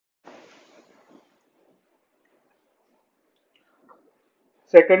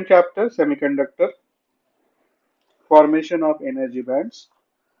Second chapter, Semiconductor, Formation of Energy Bands.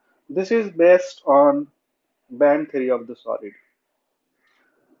 This is based on band theory of the solid.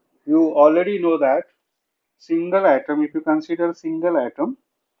 You already know that single atom, if you consider single atom,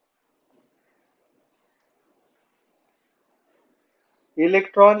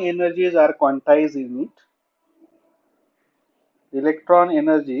 electron energies are quantized in it. Electron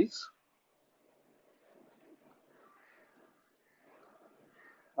energies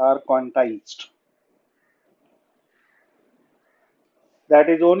are quantized. That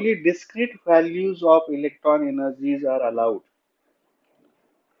is, only discrete values of electron energies are allowed.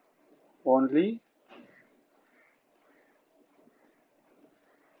 Only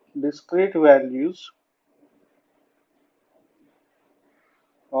discrete values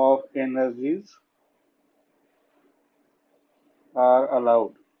of energies are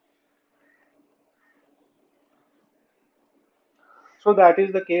allowed. So that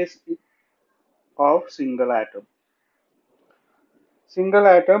is the case of single atom. Single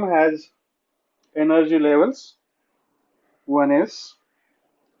atom has energy levels 1s,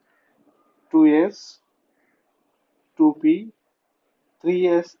 2s, 2p,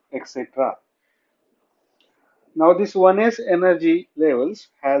 3s, etc. Now this 1s energy levels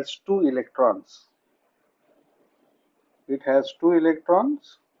has two electrons. It has two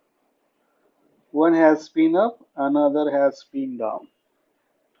electrons. One has spin up, another has spin down.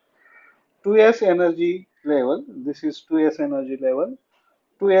 2s energy level, this is 2s energy level.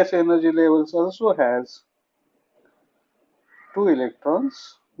 2s energy levels also has two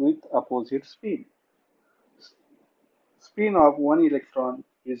electrons with opposite spin. Spin of one electron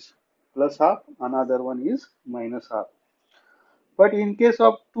is plus half, another one is minus half. But in case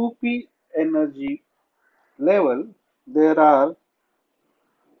of 2p energy level, there are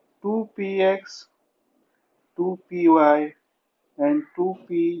 2px, 2py, and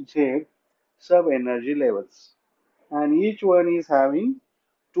 2pz sub-energy levels. And each one is having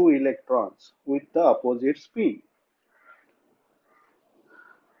two electrons with the opposite spin.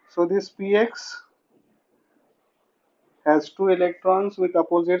 So this px has two electrons with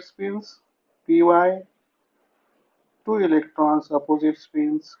opposite spins, py two electrons opposite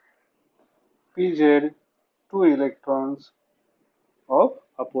spins, pz two electrons of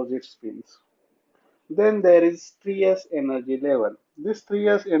opposite spins. Then there is 3s energy level. This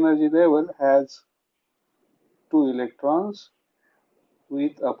 3s energy level has two electrons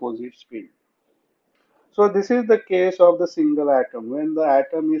with opposite spin. So this is the case of the single atom when the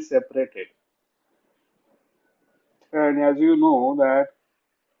atom is separated. And as you know that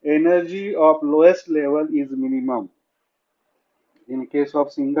energy of lowest level is minimum. In case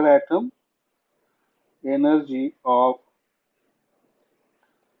of single atom, energy of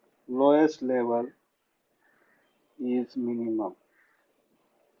lowest level is minimum.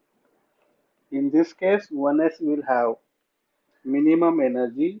 In this case, 1s will have minimum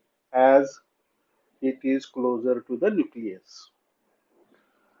energy as it is closer to the nucleus.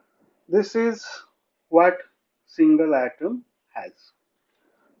 This is what single atom has.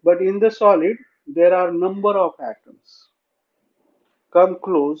 But in the solid, there are number of atoms come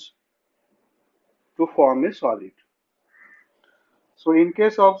close to form a solid. So in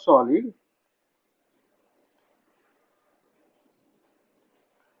case of solid,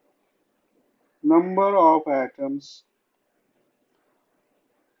 number of atoms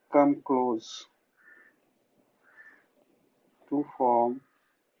come close to form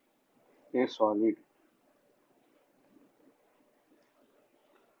a solid.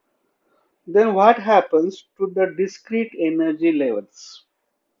 Then what happens to the discrete energy levels?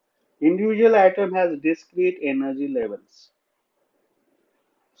 Individual atom has discrete energy levels.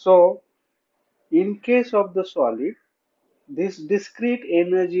 So in case of the solid, these discrete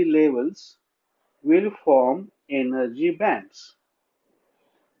energy levels will form energy bands.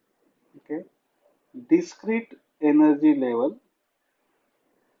 Okay, discrete energy level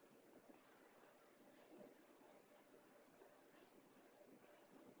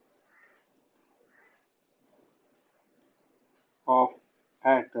of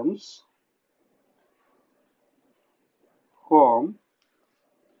atoms form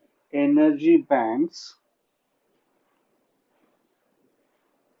energy bands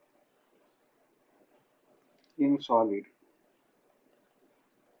in solid.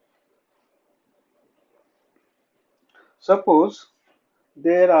 Suppose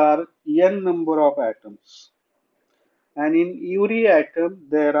there are n number of atoms, and in every atom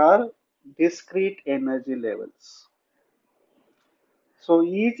there are discrete energy levels. So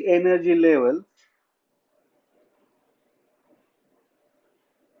each energy level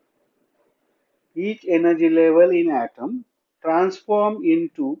in atom transform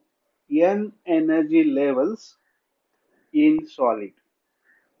into n energy levels in solid.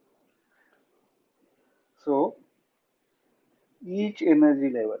 So each energy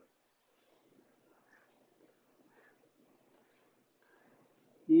level,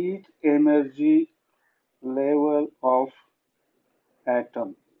 each energy level of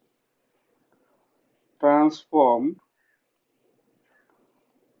atom transformed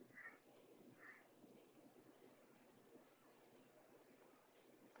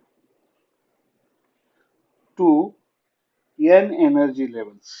to n energy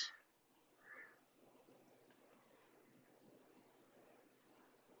levels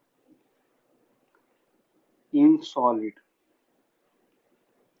in solid.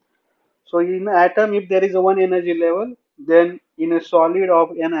 So in atom, if there is a one energy level, then in a solid of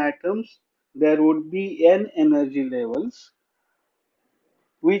n atoms, there would be n energy levels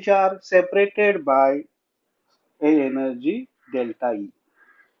which are separated by a energy delta E.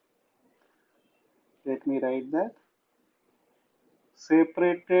 Let me write that.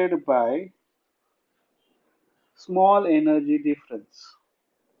 Separated by small energy difference.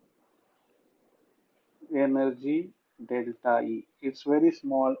 Energy delta E. It's very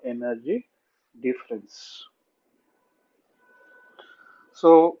small energy difference.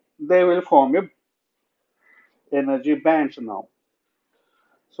 So they will form a energy bands now.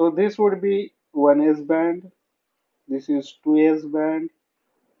 So this would be 1s band, this is 2s band,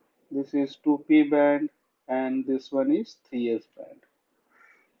 this is 2p band, and this one is 3s band.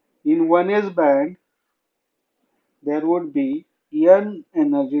 In 1s band, there would be n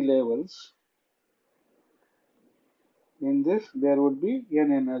energy levels. In this, there would be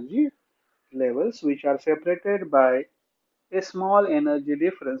n energy levels which are separated by a small energy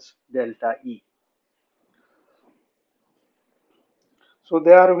difference delta E. So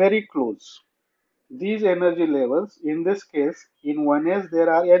they are very close. These energy levels, in this case, in 1s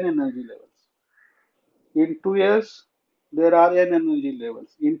there are n energy levels. In 2s there are n energy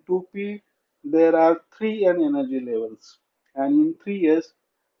levels. In 2p there are 3n energy levels. And in 3s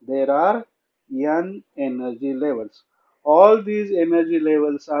there are n energy levels. All these energy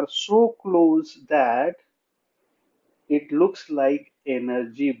levels are so close that it looks like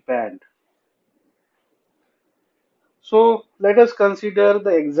energy band. So let us consider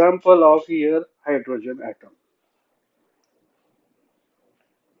the example of here hydrogen atom.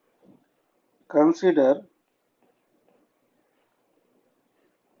 Consider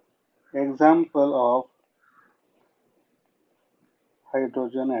example of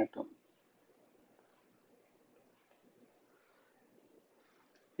hydrogen atom.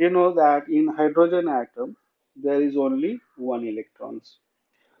 You know that in hydrogen atom there is only one electrons.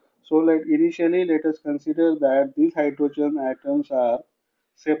 So initially let us consider that these hydrogen atoms are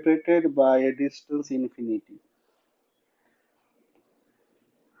separated by a distance infinity.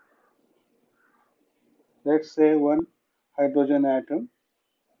 Let's say one hydrogen atom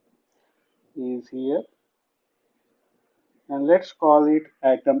is here and let's call it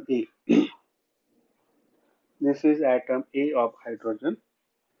atom A. This is atom A of hydrogen.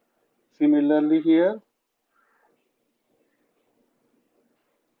 Similarly here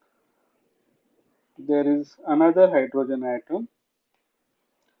there is another hydrogen atom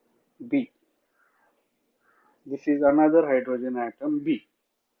B. This is another hydrogen atom B.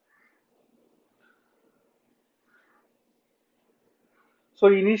 So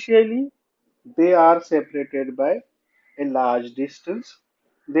initially they are separated by a large distance.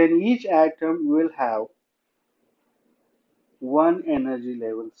 Then each atom will have one energy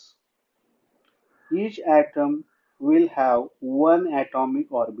levels. Each atom will have one atomic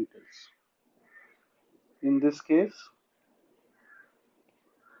orbitals. In this case,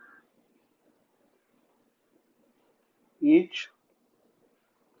 each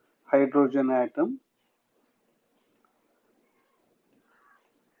hydrogen atom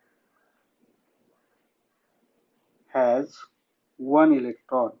has one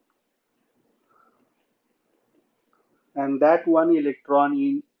electron, and that one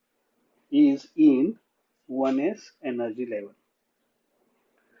electron is in 1s energy level.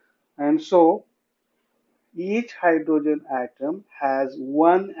 And so each hydrogen atom has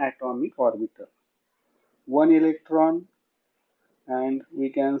one atomic orbital, one electron, and we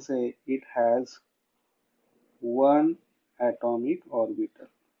can say it has one atomic orbital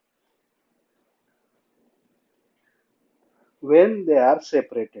when they are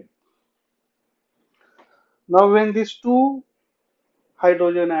separated. Now, when these two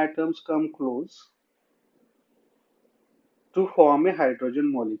hydrogen atoms come close to form a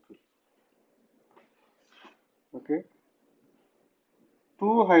hydrogen molecule, okay,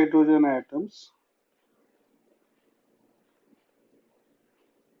 two hydrogen atoms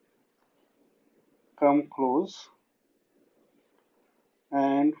come close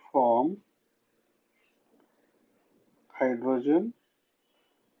and form hydrogen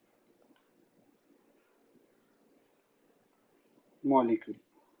molecule.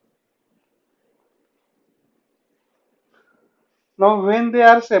 Now when they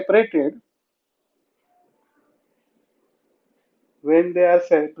are separated,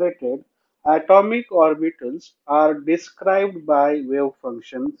 atomic orbitals are described by wave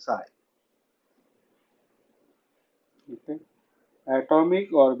function psi. Okay?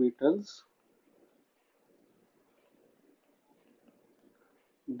 Atomic orbitals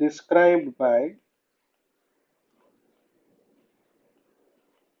described by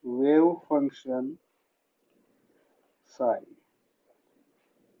wave function psi,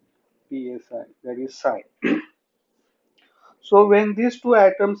 psi, that is psi. So when these two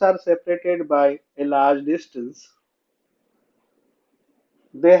atoms are separated by a large distance,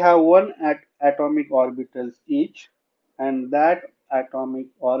 they have one atomic orbital each, and that atomic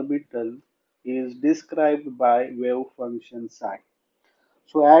orbital is described by wave function psi.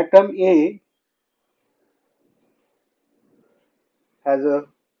 So atom A has a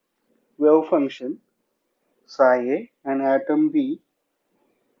wave function psi A, and atom B,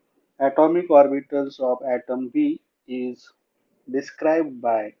 atomic orbitals of atom B is described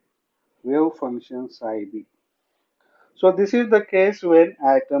by wave function psi B. So this is the case when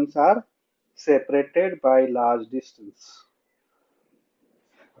atoms are separated by large distance.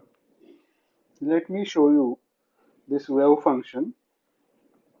 Let me show you this wave function.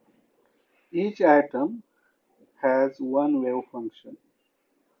 Each atom has one wave function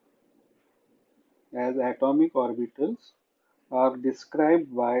as atomic orbitals are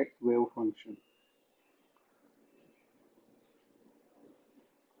described by wave function.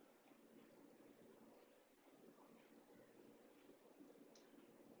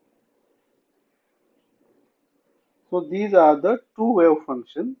 So these are the two wave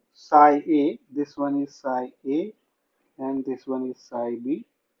functions psi A, this one is psi A and this one is psi B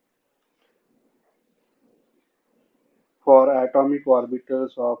for atomic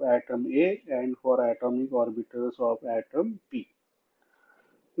orbitals of atom A and for atomic orbitals of atom B.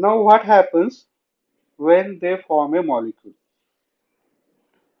 Now what happens when they form a molecule?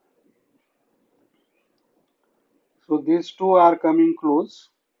 So these two are coming close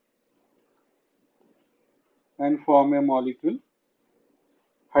and form a molecule,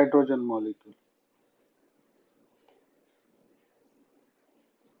 hydrogen molecule.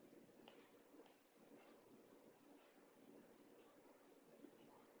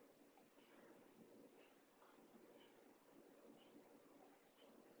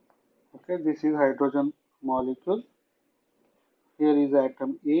 Okay, this is hydrogen molecule. Here is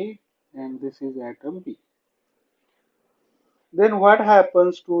atom A and this is atom B. Then what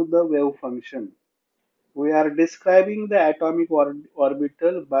happens to the wave function? We are describing the atomic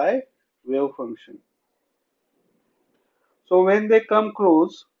orbital by wave function. So when they come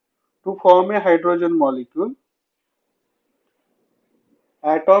close to form a hydrogen molecule,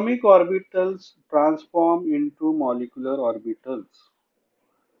 atomic orbitals transform into molecular orbitals.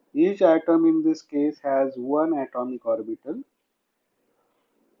 Each atom in this case has one atomic orbital,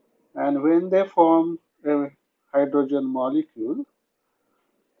 and when they form a hydrogen molecule,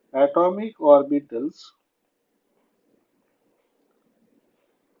 atomic orbitals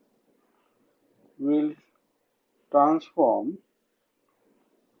will transform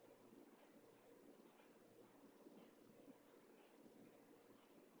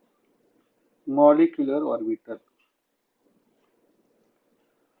molecular orbital.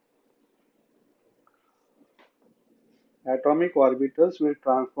 Atomic orbitals will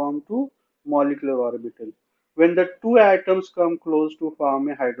transform to molecular orbital. When the two atoms come close to form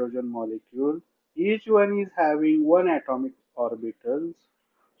a hydrogen molecule, each one is having one atomic orbital.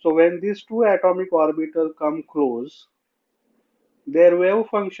 So when these two atomic orbitals come close, their wave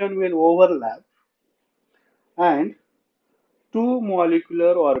function will overlap and two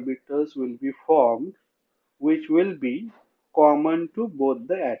molecular orbitals will be formed which will be common to both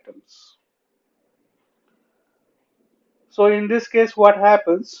the atoms. So in this case what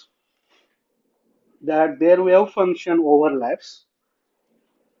happens that their wave function overlaps.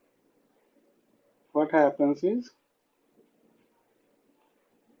 What happens is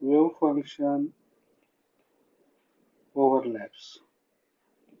wave function overlaps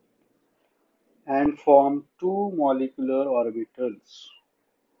and form two molecular orbitals.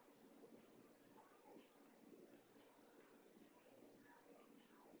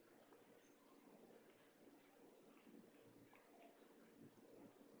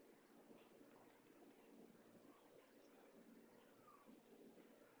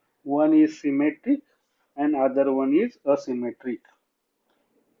 One is symmetric and other one is asymmetric.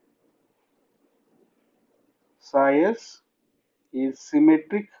 Psi s is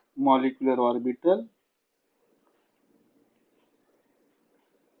symmetric molecular orbital,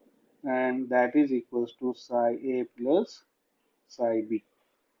 and that is equals to psi a plus psi b.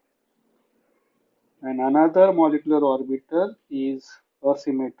 And another molecular orbital is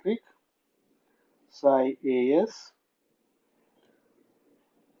asymmetric, psi as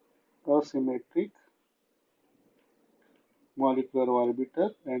asymmetric molecular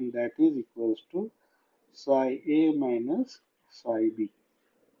orbital, and that is equals to psi a minus psi b.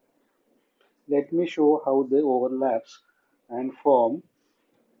 Let me show how they overlaps and form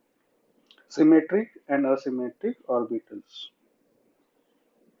symmetric and asymmetric orbitals.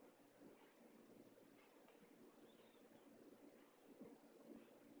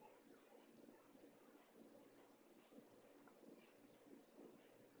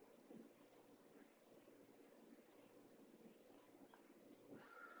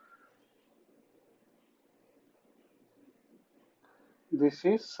 This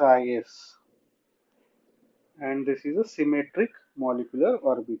is psi s, and this is a symmetric molecular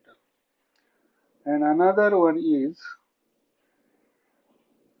orbital. And another one is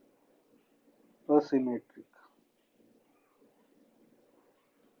asymmetric.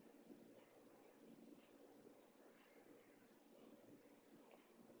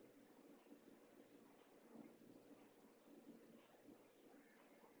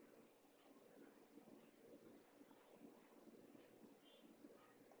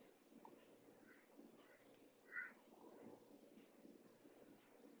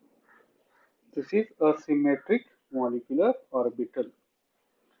 This is a symmetric molecular orbital.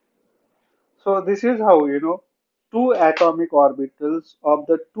 So this is how two atomic orbitals of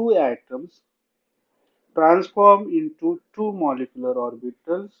the two atoms transform into two molecular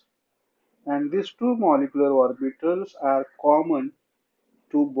orbitals, and these two molecular orbitals are common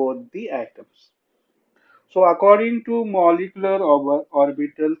to both the atoms. So according to molecular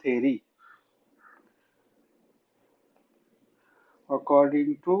orbital theory,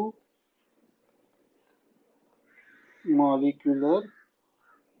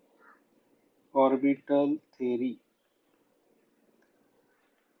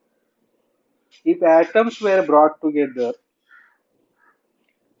 if atoms were brought together,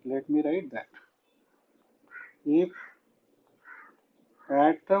 let me write that. If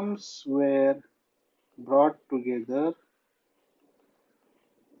atoms were brought together,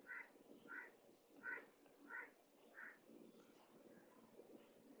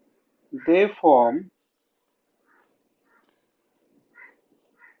 they form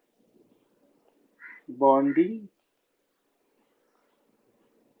bonding,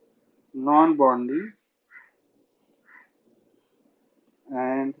 non-bonding,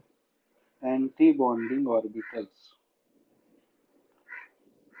 and anti-bonding orbitals.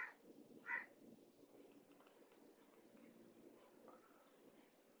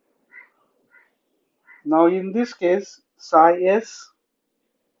 Now in this case, psi s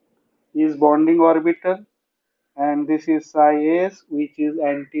is bonding orbital, and this is psi s, which is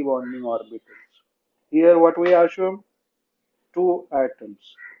anti-bonding orbitals. Here what we assume, two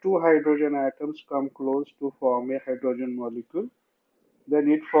atoms, two hydrogen atoms come close to form a hydrogen molecule,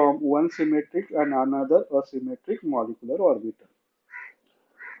 then it form one symmetric and another asymmetric molecular orbital.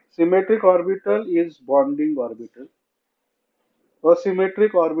 Symmetric orbital is bonding orbital.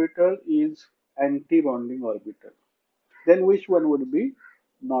 Asymmetric orbital is anti-bonding orbital. Then which one would be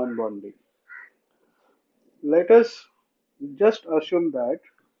non-bonding? Let us just assume that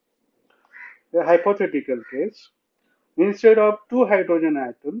a hypothetical case, instead of two hydrogen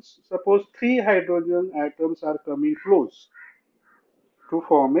atoms, suppose three hydrogen atoms are coming close to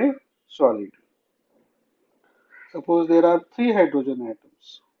form a solid. Suppose there are three hydrogen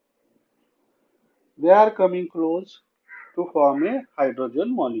atoms. They are coming close to form a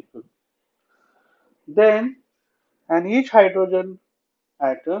hydrogen molecule. Then, and each hydrogen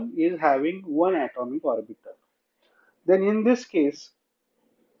atom is having one atomic orbital. Then in this case,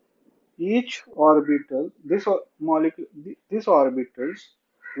 each orbital, this orbitals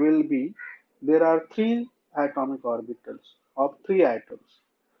will be, there are three atomic orbitals of three atoms.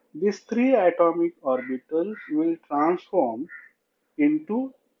 These three atomic orbitals will transform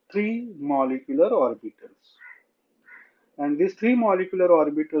into three molecular orbitals. And these three molecular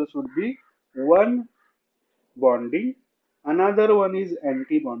orbitals would be one bonding, another one is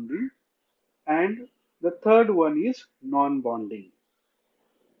anti-bonding, and the third one is non-bonding.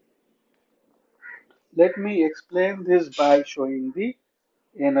 Let me explain this by showing the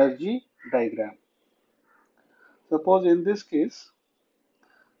energy diagram. Suppose in this case,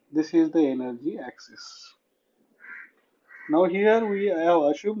 This is the energy axis. Now here we have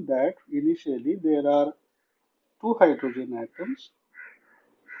assumed that initially there are two hydrogen atoms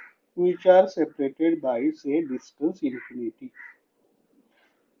which are separated by say distance infinity,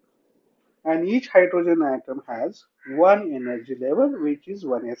 and each hydrogen atom has one energy level which is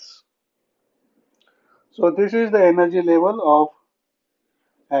 1s. So this is the energy level of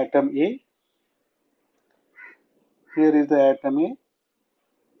atom A. Here is the atom A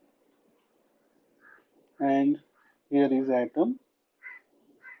and here is atom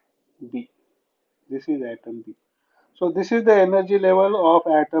B. This is atom B. So this is the energy level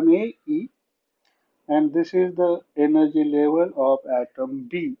of atom A, E, and this is the energy level of atom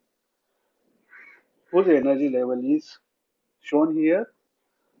B, whose energy level is shown here,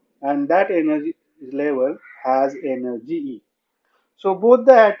 and that energy level has energy E. So both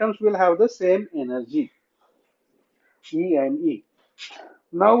the atoms will have the same energy, E and E.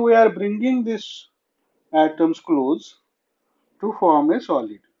 Now we are bringing these atoms close to form a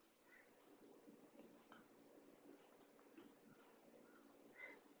solid,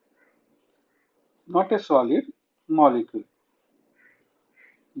 not a solid, molecule.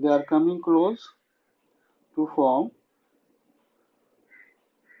 They are coming close to form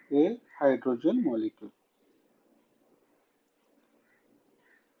a hydrogen molecule.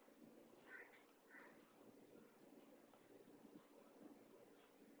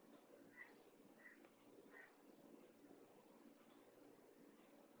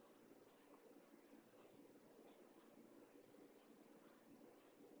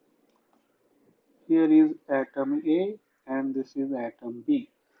 Here is atom A and this is atom B.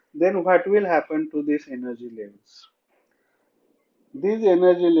 Then what will happen to these energy levels? These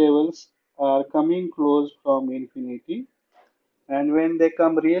energy levels are coming close from infinity, and when they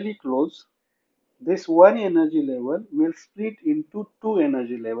come really close, this one energy level will split into two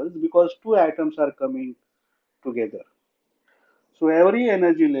energy levels because two atoms are coming together. So every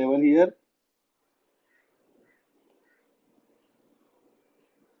energy level here,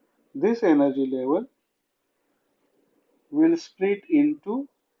 this energy level will split into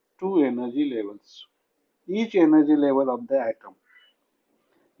two energy levels, each energy level of the atom.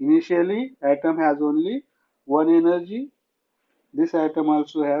 Initially, atom has only one energy. This atom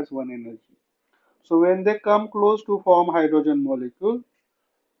also has one energy. So when they come close to form hydrogen molecule,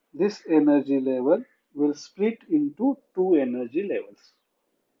 this energy level will split into two energy levels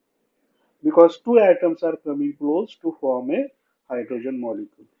because two atoms are coming close to form a hydrogen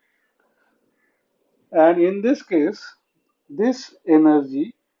molecule. And in this case, this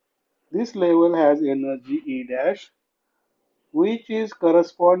energy, this level has energy E dash, which is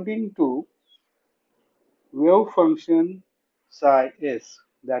corresponding to wave function psi s,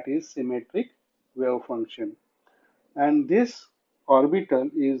 that is symmetric wave function. And this orbital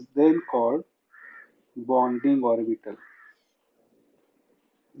is then called bonding orbital.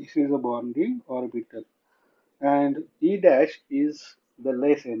 This is a bonding orbital. And E dash is the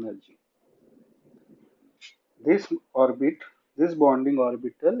less energy. This orbit, this bonding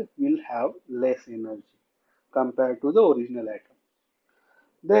orbital will have less energy compared to the original atom.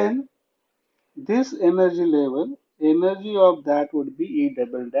 Then this energy level, energy of that would be E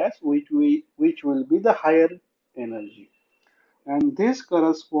double dash, which will be the higher energy. And this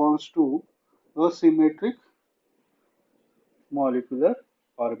corresponds to a symmetric molecular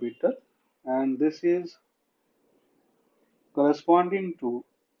orbital, and this is corresponding to,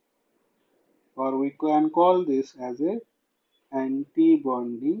 or we can call this as a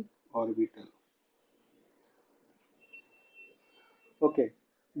anti-bonding orbital. Okay,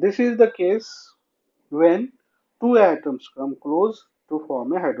 this is the case when two atoms come close to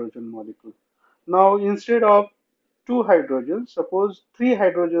form a hydrogen molecule. Now instead of two hydrogens, suppose three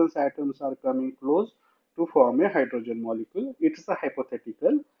hydrogen atoms are coming close to form a hydrogen molecule. It is a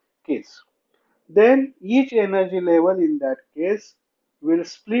hypothetical case. Then each energy level in that case will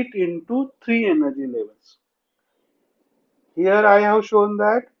split into three energy levels. Here I have shown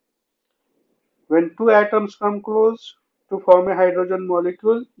that when two atoms come close to form a hydrogen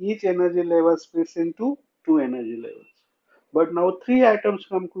molecule, each energy level splits into two energy levels. But now three atoms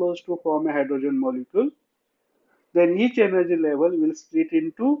come close to form a hydrogen molecule, then each energy level will split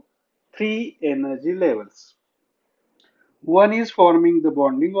into three energy levels. One is forming the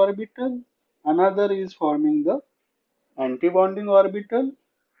bonding orbital, another is forming the antibonding orbital,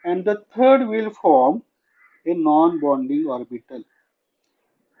 and the third will form a non-bonding orbital.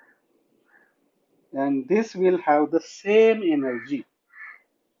 And this will have the same energy,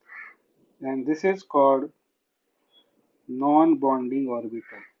 and this is called non-bonding orbital.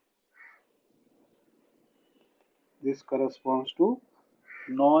 This corresponds to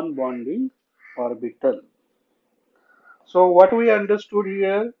non-bonding orbital. So what we understood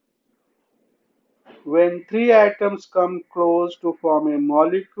here, when three atoms come close to form a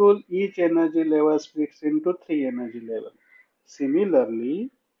molecule, each energy level splits into three energy levels. Similarly,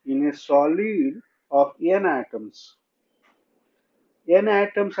 in a solid of n atoms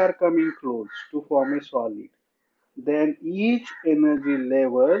are coming close to form a solid. Then each energy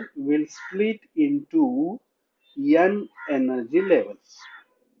level will split into n energy levels.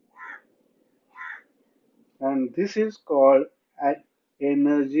 And this is called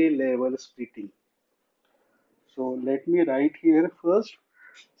energy level splitting. So let me write here first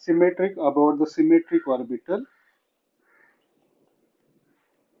symmetric about the symmetric orbital.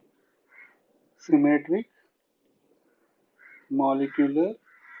 Symmetric molecular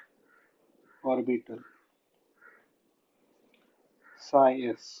orbital, psi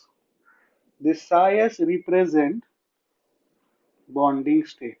s. This psi s represent bonding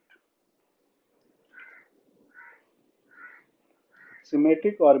state.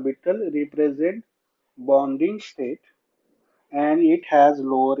 Symmetric orbital represent bonding state and it has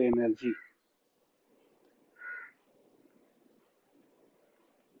lower energy.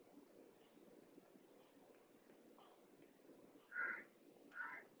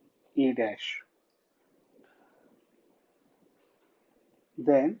 E dash.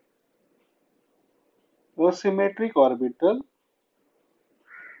 Then asymmetric orbital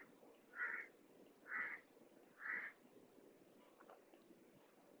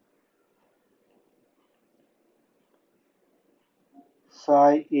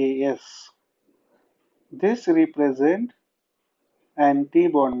psi as. This represent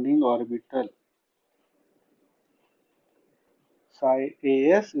anti-bonding orbital. Psi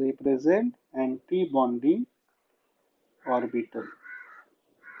as represent anti-bonding orbital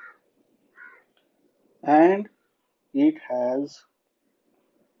and it has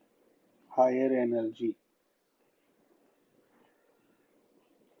higher energy.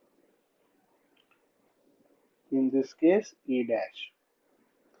 In this case, E dash.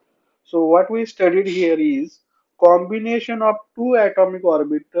 So what we studied here is combination of two atomic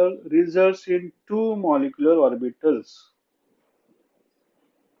orbitals results in two molecular orbitals.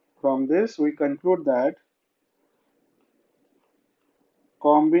 From this, we conclude that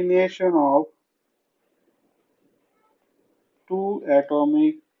combination of two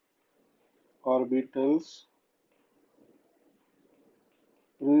atomic orbitals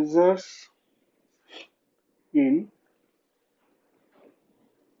results in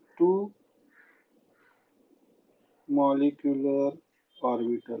two molecular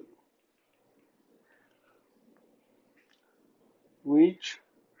orbital, which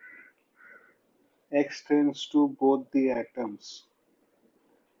extends to both the atoms.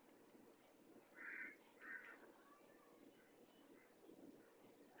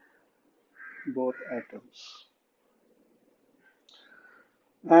 Both atoms.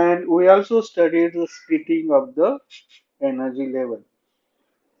 And we also studied the splitting of the energy level.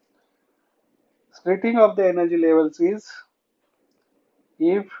 Splitting of the energy levels is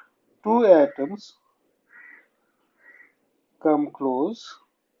if two atoms come close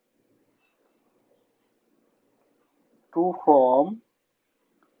to form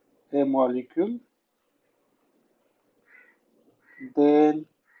a molecule, then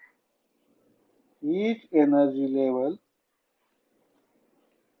each energy level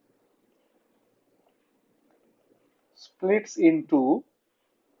splits into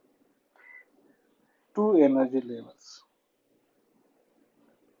two energy levels.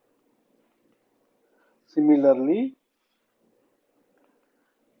 Similarly,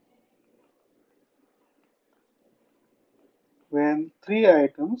 when three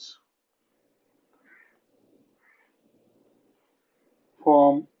atoms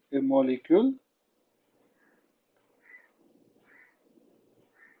form a molecule,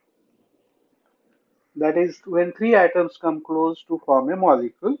 that is, when three atoms come close to form a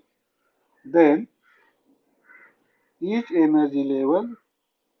molecule, then each energy level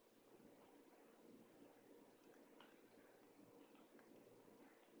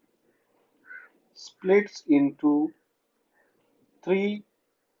splits into three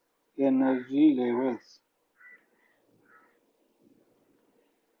energy levels.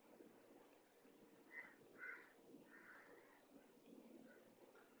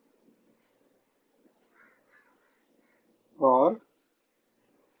 Or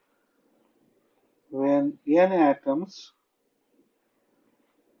when n atoms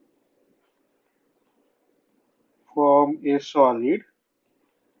form a solid,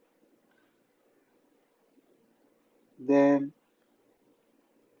 then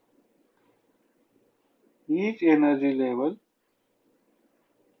each energy level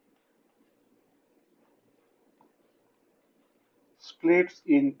splits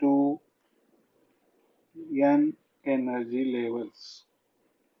into n energy levels.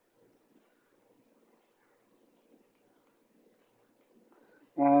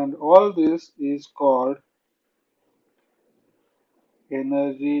 And all this is called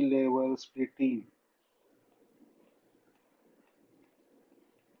energy level splitting.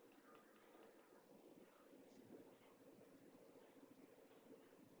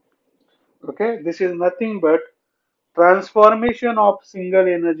 Okay, this is nothing but transformation of single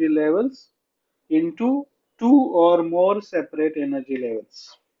energy levels into two or more separate energy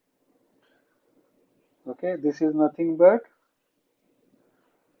levels. Okay, this is nothing but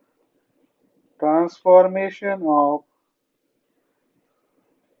transformation of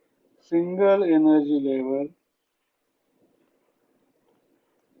single energy level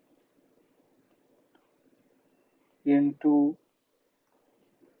into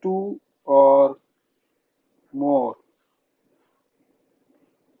two or more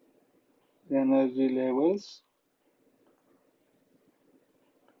energy levels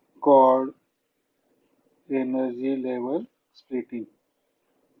called energy level splitting.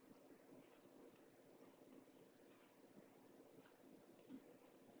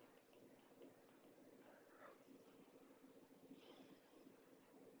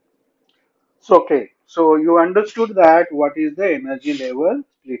 So, okay, so you understood that what is the energy level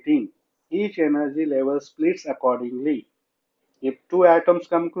splitting. Each energy level splits accordingly. If two atoms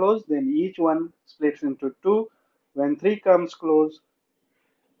come close, then each one splits into two. When three comes close,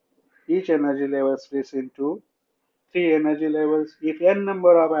 each energy level splits into three energy levels. If n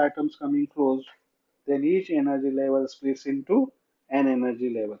number of atoms coming close, then each energy level splits into n energy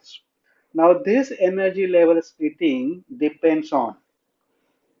levels. Now this energy level splitting depends on,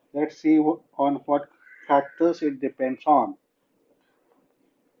 let's see on what factors it depends on.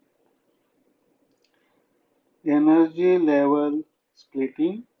 Energy level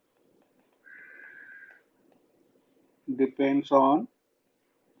splitting depends on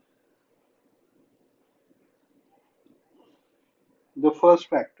the first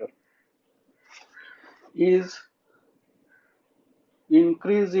factor is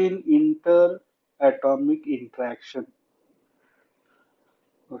increase in interatomic interaction.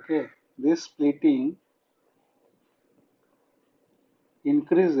 Okay, this splitting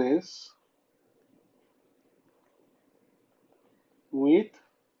increases with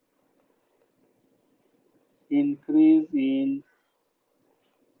increase in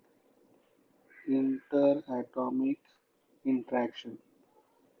interatomic interaction.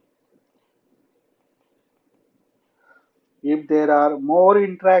 If there are more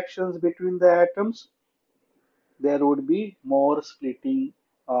interactions between the atoms, there would be more splitting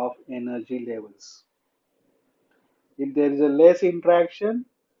of energy levels. If there is a less interaction,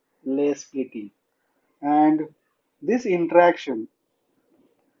 less splitting. And this interaction,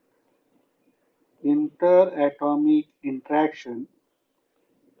 interatomic interaction,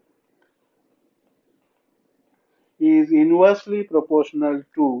 is inversely proportional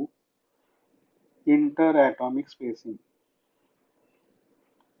to interatomic spacing.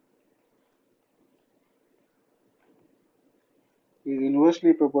 Is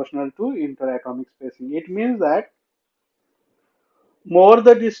inversely proportional to interatomic spacing. It means that more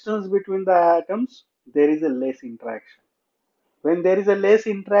the distance between the atoms, there is a less interaction. When there is a less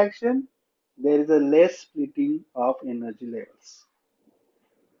interaction, there is a less splitting of energy levels.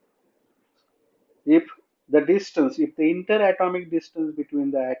 If if the interatomic distance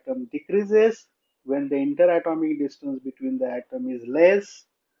between the atom decreases, when the interatomic distance between the atom is less,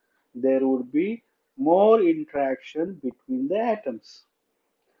 there would be more interaction between the atoms.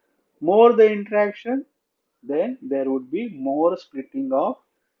 More the interaction, then there would be more splitting of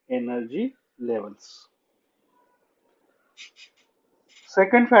energy levels.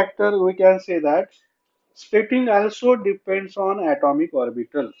 Second factor, we can say that splitting also depends on atomic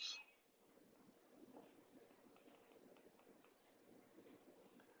orbitals.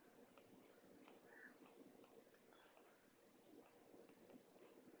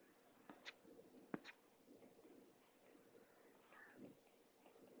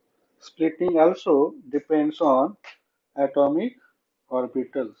 Splitting also depends on atomic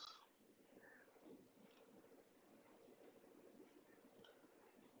orbitals.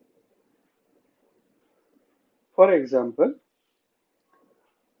 For example,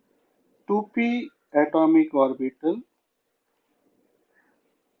 2p atomic orbital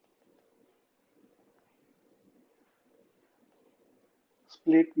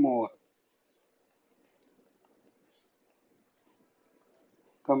split more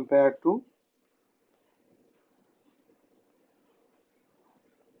compared to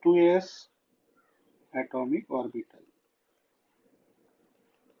 2s atomic orbital.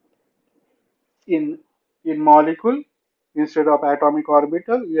 in molecule, instead of atomic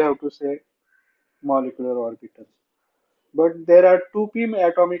orbital, you have to say molecular orbitals. But there are 2p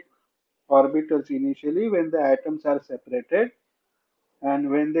atomic orbitals initially when the atoms are separated, and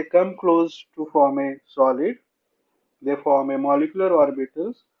when they come close to form a solid, they form a molecular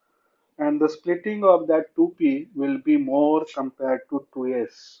orbitals, and the splitting of that 2p will be more compared to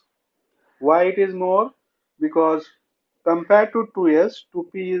 2s. Why it is more? Because compared to 2s,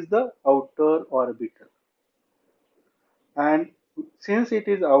 2p is the outer orbital. And since it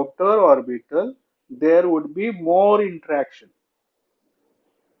is outer orbital, there would be more interaction.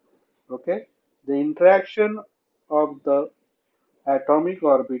 Okay, the interaction of the atomic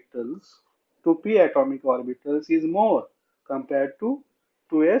orbitals, 2p atomic orbitals, is more compared to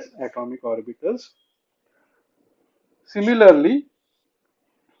 2s atomic orbitals. Similarly,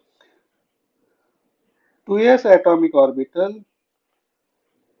 2s atomic orbital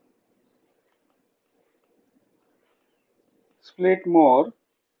split more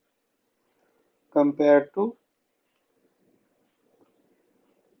compared to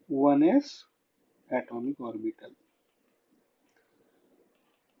 1s atomic orbital.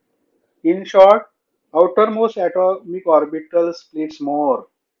 In short, outermost atomic orbital splits more.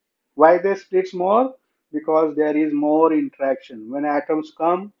 Why they splits more? Because there is more interaction. When atoms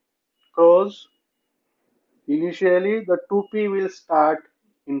come close, initially the 2p will start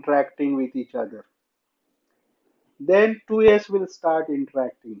interacting with each other. Then 2s will start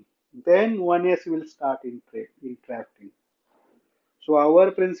interacting. Then 1s will start interacting. So our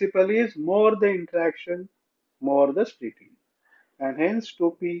principle is more the interaction, more the splitting. And hence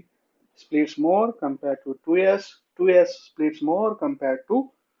 2p splits more compared to 2s, 2s splits more compared to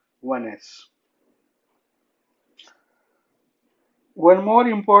 1s. One more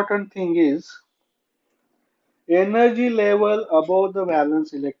important thing is energy level above the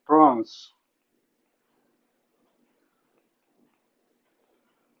valence electrons.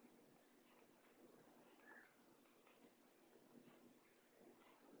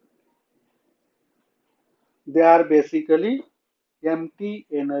 They are basically empty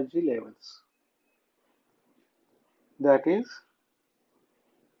energy levels. That is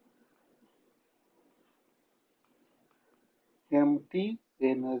empty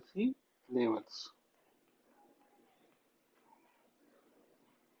energy levels.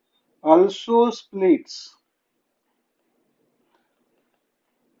 Also splits.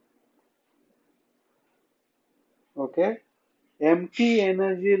 Okay. Empty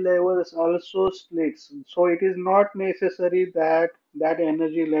energy levels also splits. So it is not necessary that that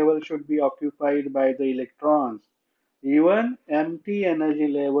energy level should be occupied by the electrons. Even empty energy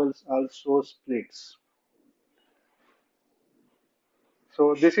levels also splits.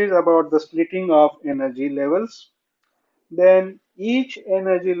 So this is about the splitting of energy levels. Then each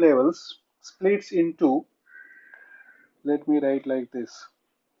energy levels splits into, let me write like this,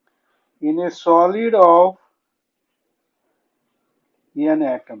 in a solid of n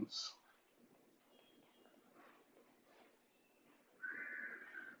atoms.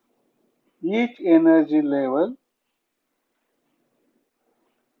 Each energy level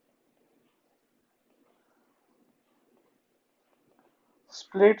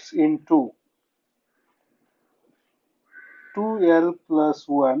splits into 2L plus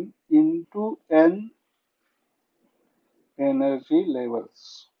 1 into n energy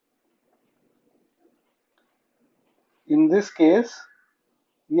levels. In this case,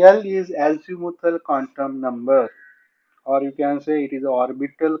 L is azimuthal quantum number, or you can say it is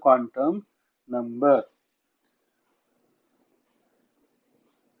orbital quantum number.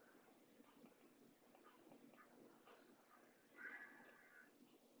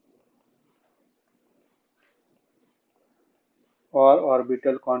 Or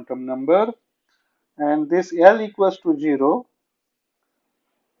orbital quantum number, and this L equals to 0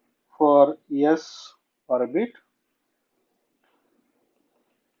 for S orbit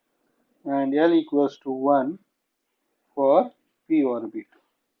and L equals to 1 for P orbit,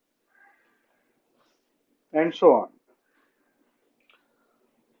 and so on.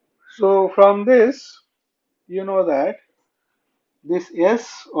 So from this, you know that this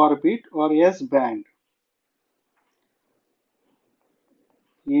S orbit or S band,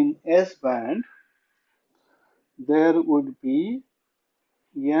 in S band there would be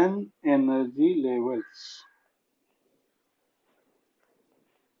n energy levels,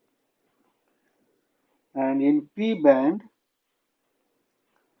 and in P band,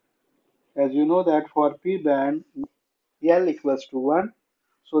 as you know that for P band L equals to 1,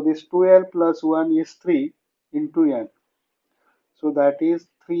 so this 2L plus 1 is 3 into n, so that is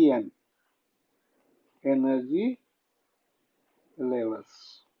 3n energy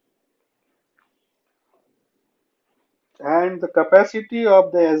levels. And the capacity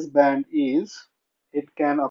of the S band is it can